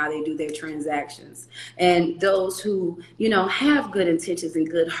behavior and how they do their transactions. And those who, you know, have good intentions and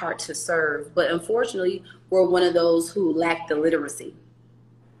good heart to serve. But unfortunately, we're one of those who lack the literacy.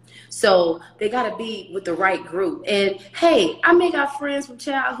 So they got to be with the right group. And hey, I may got friends from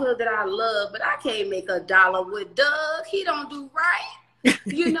childhood that I love, but I can't make $1 with Doug. He don't do right.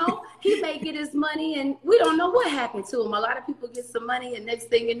 You know, he may get his money and we don't know what happened to him. A lot of people get some money and next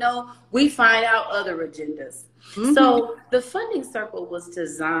thing you know, we find out other agendas. Mm-hmm. So the funding circle was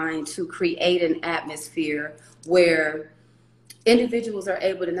designed to create an atmosphere where individuals are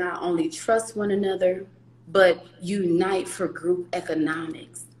able to not only trust one another, but unite for group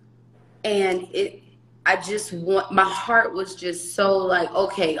economics. And my heart was just so like,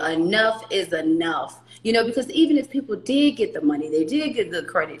 okay, enough is enough. You know, because even if people did get the money, they did get the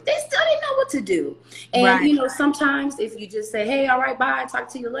credit, they still didn't know what to do. And, right. You know, sometimes if you just say, hey, all right, bye, talk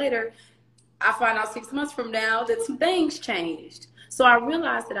to you later, I find out 6 months from now that some things changed. So I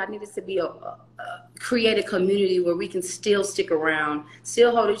realized that I needed to be create a community where we can still stick around,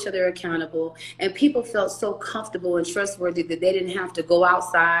 still hold each other accountable, and people felt so comfortable and trustworthy that they didn't have to go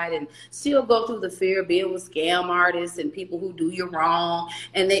outside and still go through the fear of being with scam artists and people who do you wrong,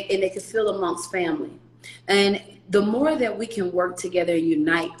 and they could feel amongst family. And the more that we can work together and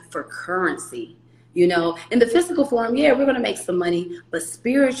unite for currency, you know, in the physical form, yeah, we're going to make some money, but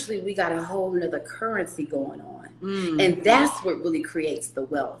spiritually, we got a whole nother currency going on. And that's what really creates the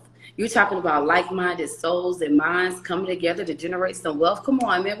wealth. You're talking about like-minded souls and minds coming together to generate some wealth. Come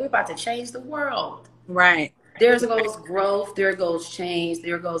on, man, we're about to change the world. Right. there goes growth, there goes change,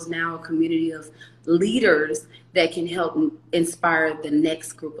 there goes now a community of leaders that can help inspire the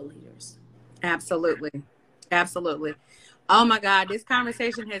next group of leaders. Absolutely. Absolutely. Oh my God, this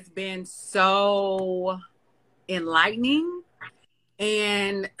conversation has been so enlightening.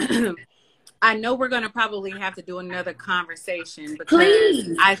 And I know we're going to probably have to do another conversation because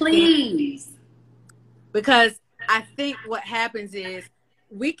because I think what happens is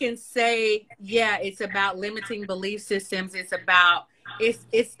we can say, yeah, it's about limiting belief systems. It's about,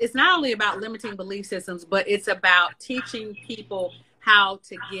 it's not only about limiting belief systems, but it's about teaching people how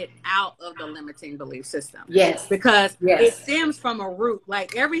to get out of the limiting belief system. Yes. Because it stems from a root.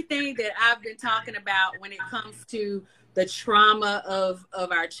 Like everything that I've been talking about when it comes to the trauma of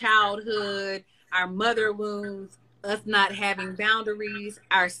our childhood, our mother wounds, us not having boundaries,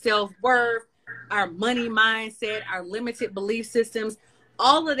 our self-worth, our money mindset, our limited belief systems,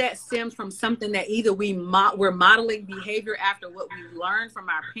 all of that stems from something that either we're modeling behavior after what we learned from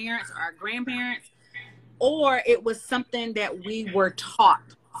our parents or our grandparents, or it was something that we were taught.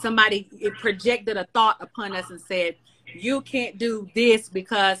 It projected a thought upon us and said, you can't do this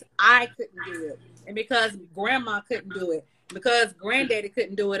because I couldn't do it. And because grandma couldn't do it, because granddaddy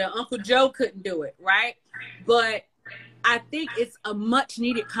couldn't do it, or Uncle Joe couldn't do it, right? But I think it's a much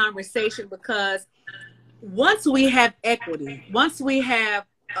needed conversation because once we have equity, once we have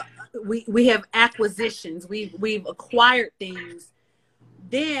we have acquisitions, we've acquired things,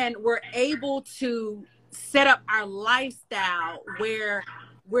 then we're able to set up our lifestyle where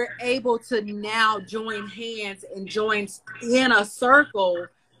we're able to now join hands and join in a circle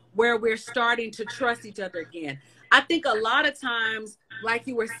where we're starting to trust each other again. I think a lot of times, like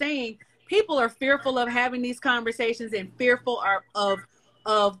you were saying, people are fearful of having these conversations and fearful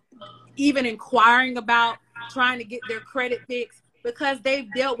of even inquiring about trying to get their credit fixed because they've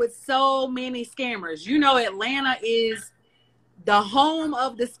dealt with so many scammers. You know, Atlanta is the home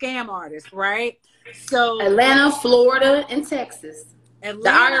of the scam artists, right? So Atlanta, Florida, and Texas.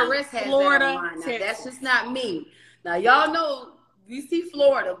 Atlanta, the IRS has Florida, that online. Now, Texas. that's just not me. Now, y'all know we see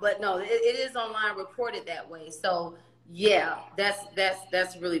Florida, but no, it is online reported that way. So yeah,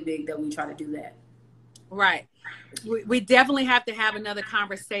 that's really big that we try to do that. Right. We definitely have to have another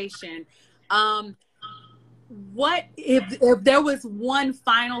conversation. What if there was one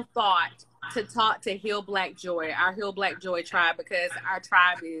final thought to talk to Heal Black Joy, our Heal Black Joy tribe, because our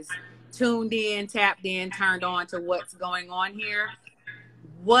tribe is tuned in, tapped in, turned on to what's going on here.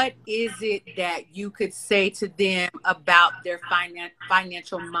 What is it that you could say to them about their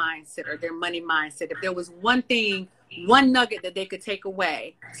financial mindset or their money mindset? If there was one thing, one nugget that they could take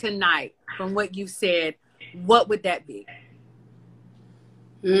away tonight from what you said, what would that be?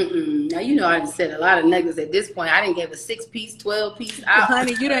 Now, you know, I said a lot of nuggets at this point. I didn't give a 6-piece, 12-piece out.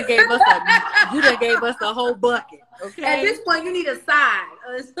 Honey, you done gave us the whole bucket. Okay. At this point, you need a side.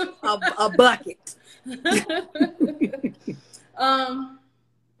 a bucket.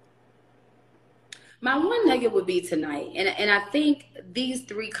 My one nugget would be tonight, and I think these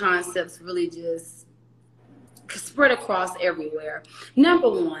three concepts really just spread across everywhere. Number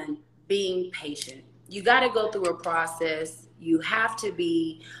one, being patient. You got to go through a process. You have to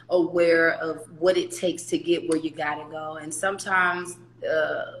be aware of what it takes to get where you got to go. And sometimes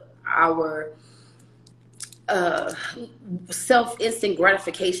our self-instant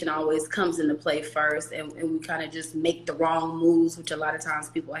gratification always comes into play first, and we kind of just make the wrong moves, which a lot of times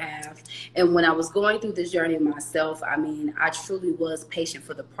people have. And when I was going through this journey myself, I mean, I truly was patient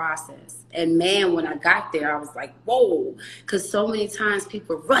for the process. And man, when I got there, I was like, whoa, because so many times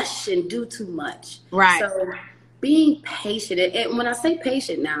people rush and do too much. Right. So being patient, and when I say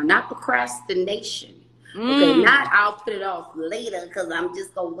patient now, not procrastination. Okay, not I'll put it off later because I'm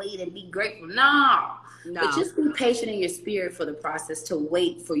just going to wait and be grateful. No. But just be patient in your spirit for the process to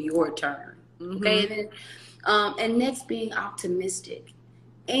wait for your turn. Okay. And next, being optimistic.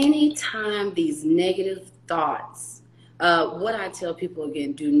 Anytime these negative thoughts, what I tell people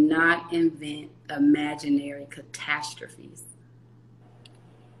again, do not invent imaginary catastrophes.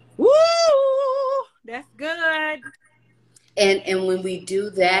 Woo! That's good. And when we do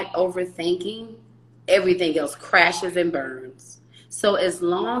that, overthinking, everything else crashes and burns. So as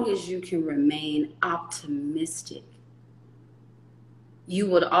long as you can remain optimistic, you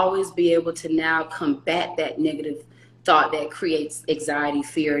would always be able to now combat that negative thought that creates anxiety,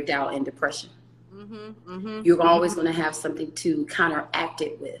 fear, doubt, and depression. You're always going to have something to counteract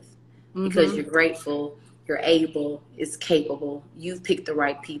it with because you're grateful, you're able, it's capable, you've picked the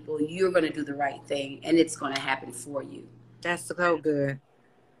right people, you're going to do the right thing, and it's going to happen for you. That's so good.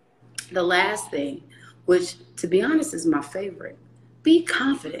 The last thing, which to be honest is my favorite, be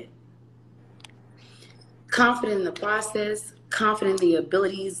confident. confident in the process, confident in the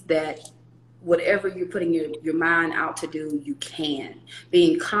abilities that whatever you're putting your mind out to do, you can.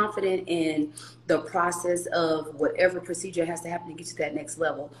 Being confident in the process of whatever procedure has to happen to get to that next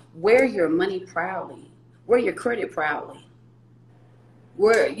level. Wear your money proudly. Wear your credit proudly.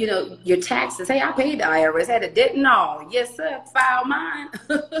 Where, you know, your taxes. Hey, I paid the IRS. Had a debt and all. Yes, sir. File mine.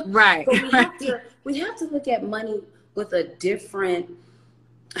 Right. But we have to look at money with a different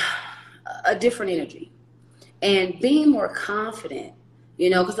energy, and being more confident. You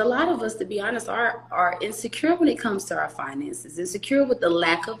know, because a lot of us, to be honest, are insecure when it comes to our finances, insecure with the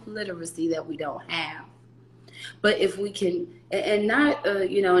lack of literacy that we don't have. But if we can, and not,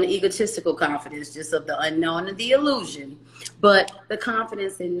 you know, an egotistical confidence just of the unknown and the illusion, but the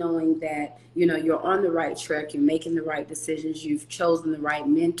confidence in knowing that, you know, you're on the right track, you're making the right decisions, you've chosen the right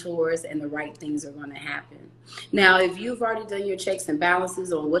mentors, and the right things are going to happen. Now, if you've already done your checks and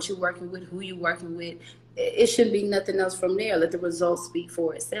balances on what you're working with, who you're working with, it shouldn't be nothing else from there. Let the results speak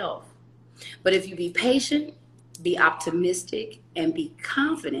for itself. But if you be patient, be optimistic, and be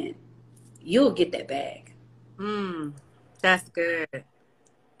confident, you'll get that bag. That's good.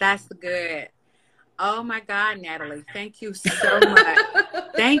 That's good. Oh my God, Natalie, thank you so much.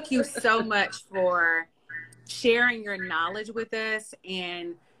 Thank you so much for sharing your knowledge with us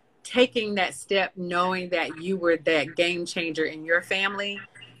and taking that step, knowing that you were that game changer in your family,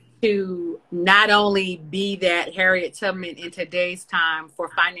 to not only be that Harriet Tubman in today's time for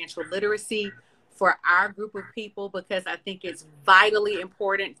financial literacy for our group of people, because I think it's vitally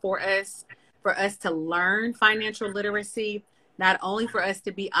important for us to learn financial literacy, not only for us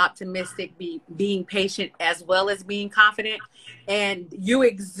to be optimistic, being patient, as well as being confident. And you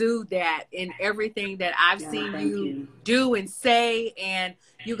exude that in everything that I've seen you do and say. And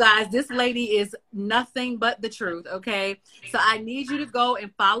you guys, this lady is nothing but the truth, okay? So I need you to go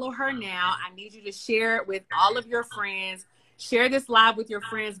and follow her now. I need you to share it with all of your friends. Share this live with your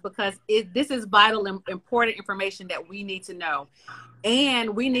friends, because this is vital and important information that we need to know.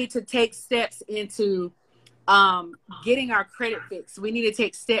 And we need to take steps into getting our credit fixed. We need to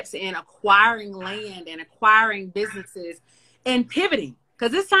take steps in acquiring land and acquiring businesses and pivoting,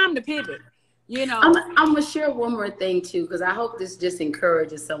 because it's time to pivot. You know, I'm gonna share one more thing too, because I hope this just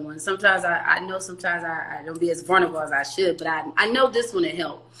encourages someone. Sometimes I know sometimes I don't be as vulnerable as I should, but I know this one will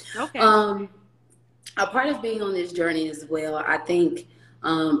help. Okay. A part of being on this journey as well, I think,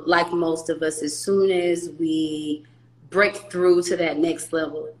 like most of us, as soon as we break through to that next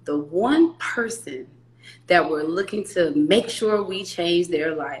level, the one person that we're looking to make sure we change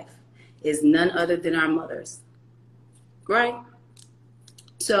their life is none other than our mothers, right?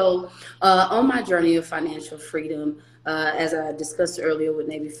 So on my journey of financial freedom, as I discussed earlier with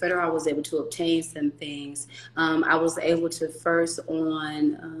Navy Federal, I was able to obtain some things. I was able to first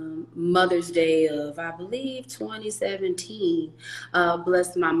on Mother's Day of, I believe, 2017,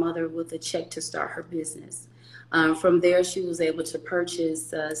 bless my mother with a check to start her business. From there, she was able to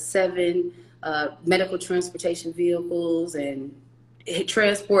purchase 7 medical transportation vehicles and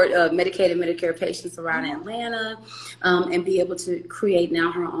transport Medicaid and Medicare patients around Atlanta, and be able to create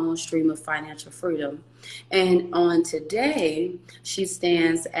now her own stream of financial freedom. And on today, she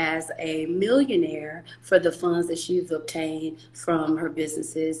stands as a millionaire for the funds that she's obtained from her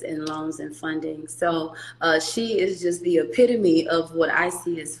businesses and loans and funding. So she is just the epitome of what I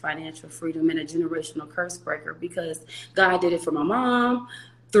see as financial freedom and a generational curse breaker, because God did it for my mom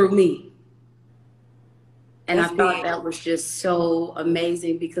through me. And I thought that was just so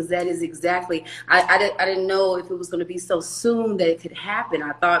amazing, because that is exactly, I didn't know if it was going to be so soon that it could happen.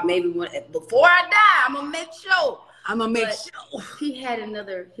 I thought maybe before I die, I'm going to make sure. He had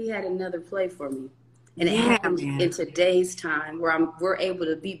another play for me. And it happened in today's time where we're able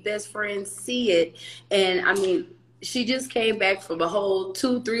to be best friends, see it. And I mean, she just came back from a whole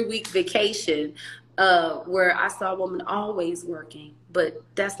 2-3 week vacation where I saw a woman always working, but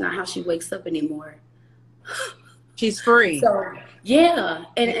that's not how she wakes up anymore. She's free. So yeah,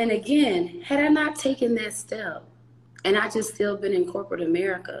 and again, had I not taken that step and I just still been in corporate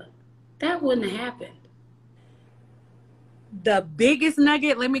America, that wouldn't have happened. The biggest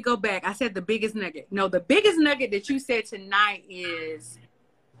nugget, let me go back. I said the biggest nugget. No, the biggest nugget that you said tonight is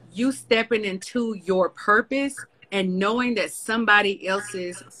you stepping into your purpose and knowing that somebody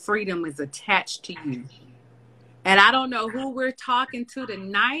else's freedom is attached to you. And I don't know who we're talking to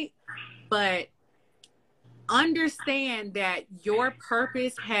tonight, but understand that your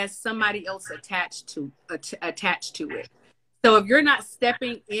purpose has somebody else attached to it. So if you're not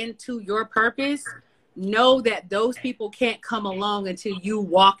stepping into your purpose, know that those people can't come along until you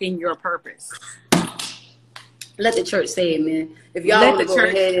walk in your purpose. Let the church say amen. If y'all want to go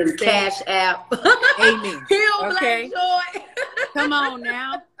ahead and cash app. Amen. Heal Black Joy. Come on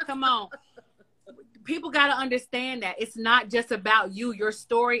now. Come on. People got to understand that it's not just about you. Your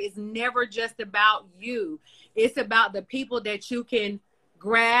story is never just about you. It's about the people that you can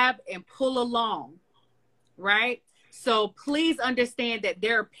grab and pull along, right? So please understand that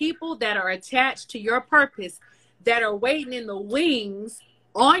there are people that are attached to your purpose that are waiting in the wings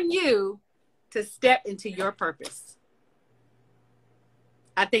on you to step into your purpose.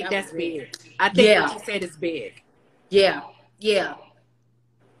 I think that's big. I think what you said is big. Yeah. Yeah.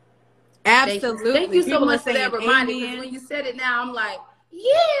 Absolutely. Thank you so much for that reminder. Because when you said it now, I'm like,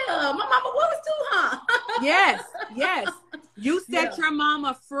 yeah, my mama was too, huh? Yes, yes. You set your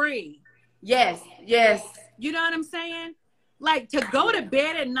mama free. Yes, yes. You know what I'm saying? Like, to go to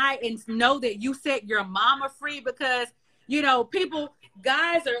bed at night and know that you set your mama free, because, you know,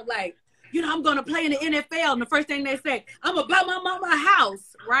 guys are like, you know, I'm going to play in the NFL. And the first thing they say, I'm going to buy my mama a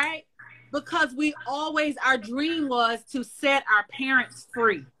house, right? Because our dream was to set our parents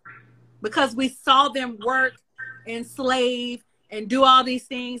free. Because we saw them work and slave and do all these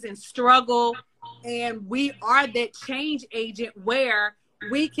things and struggle. And we are that change agent where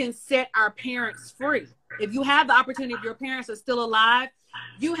we can set our parents free. If you have the opportunity, if your parents are still alive,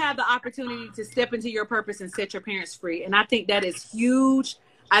 you have the opportunity to step into your purpose and set your parents free. And I think that is huge.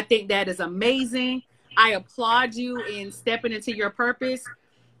 I think that is amazing. I applaud you in stepping into your purpose.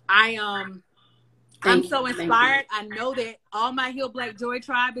 I'm so inspired. I know that all my Heal Black Joy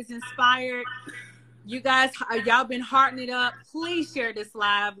tribe is inspired. You guys, y'all been heartening it up. Please share this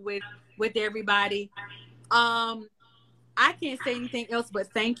live with everybody. I can't say anything else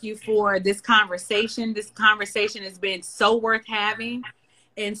but thank you for this conversation. This conversation has been so worth having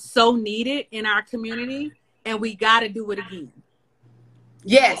and so needed in our community. And we got to do it again.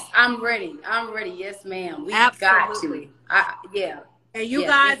 Yes, I'm ready. Yes, ma'am. We got to. Yeah. And you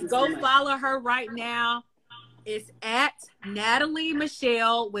guys go follow her right now. It's at Natalie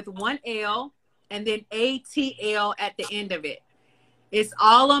Michelle with 1 L and then ATL at the end of it. It's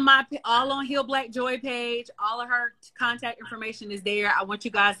all on Heal Black Joy page. All of her contact information is there. I want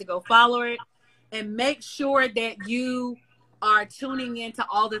you guys to go follow it and make sure that you are tuning into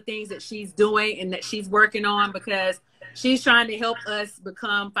all the things that she's doing and that she's working on, because she's trying to help us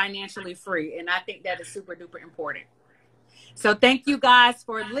become financially free. And I think that is super duper important. So thank you guys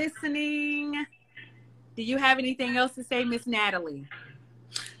for listening. Do you have anything else to say, Miss Natalie?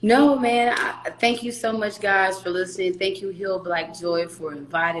 No, man. Thank you so much, guys, for listening. Thank you, Heal Black Joy, for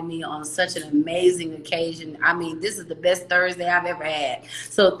inviting me on such an amazing occasion. I mean, this is the best Thursday I've ever had.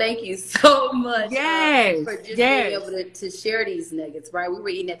 So thank you so much for just being able to share these nuggets, right? We were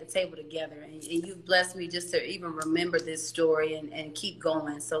eating at the table together, and you've blessed me just to even remember this story and keep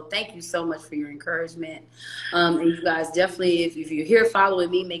going. So thank you so much for your encouragement. And you guys, definitely, if you're here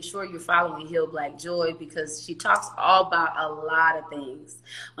following me, make sure you're following Heal Black Joy, because she talks all about a lot of things.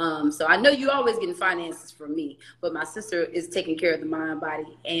 So I know you always getting finances from me, but my sister is taking care of the mind, body,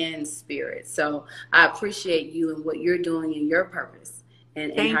 and spirit. So I appreciate you and what you're doing in your purpose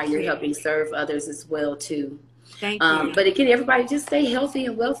and how you're helping serve others as well, too. Thank you. But again, everybody just stay healthy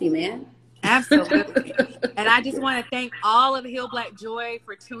and wealthy, man. Absolutely. And I just want to thank all of Heal Black Joy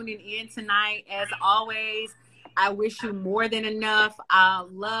for tuning in tonight. As always, I wish you more than enough.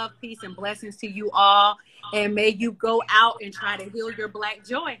 Love, peace, and blessings to you all. And may you go out and try to heal your Black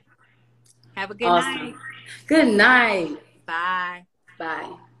joy. Have a good night. Good night. Bye.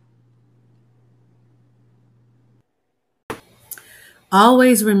 Bye.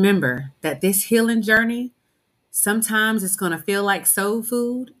 Always remember that this healing journey, sometimes it's going to feel like soul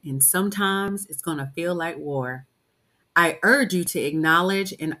food and sometimes it's going to feel like war. I urge you to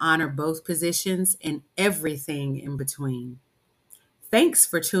acknowledge and honor both positions and everything in between. Thanks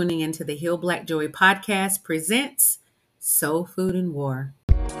for tuning into the Heal Black Joy podcast presents Soul Food and War.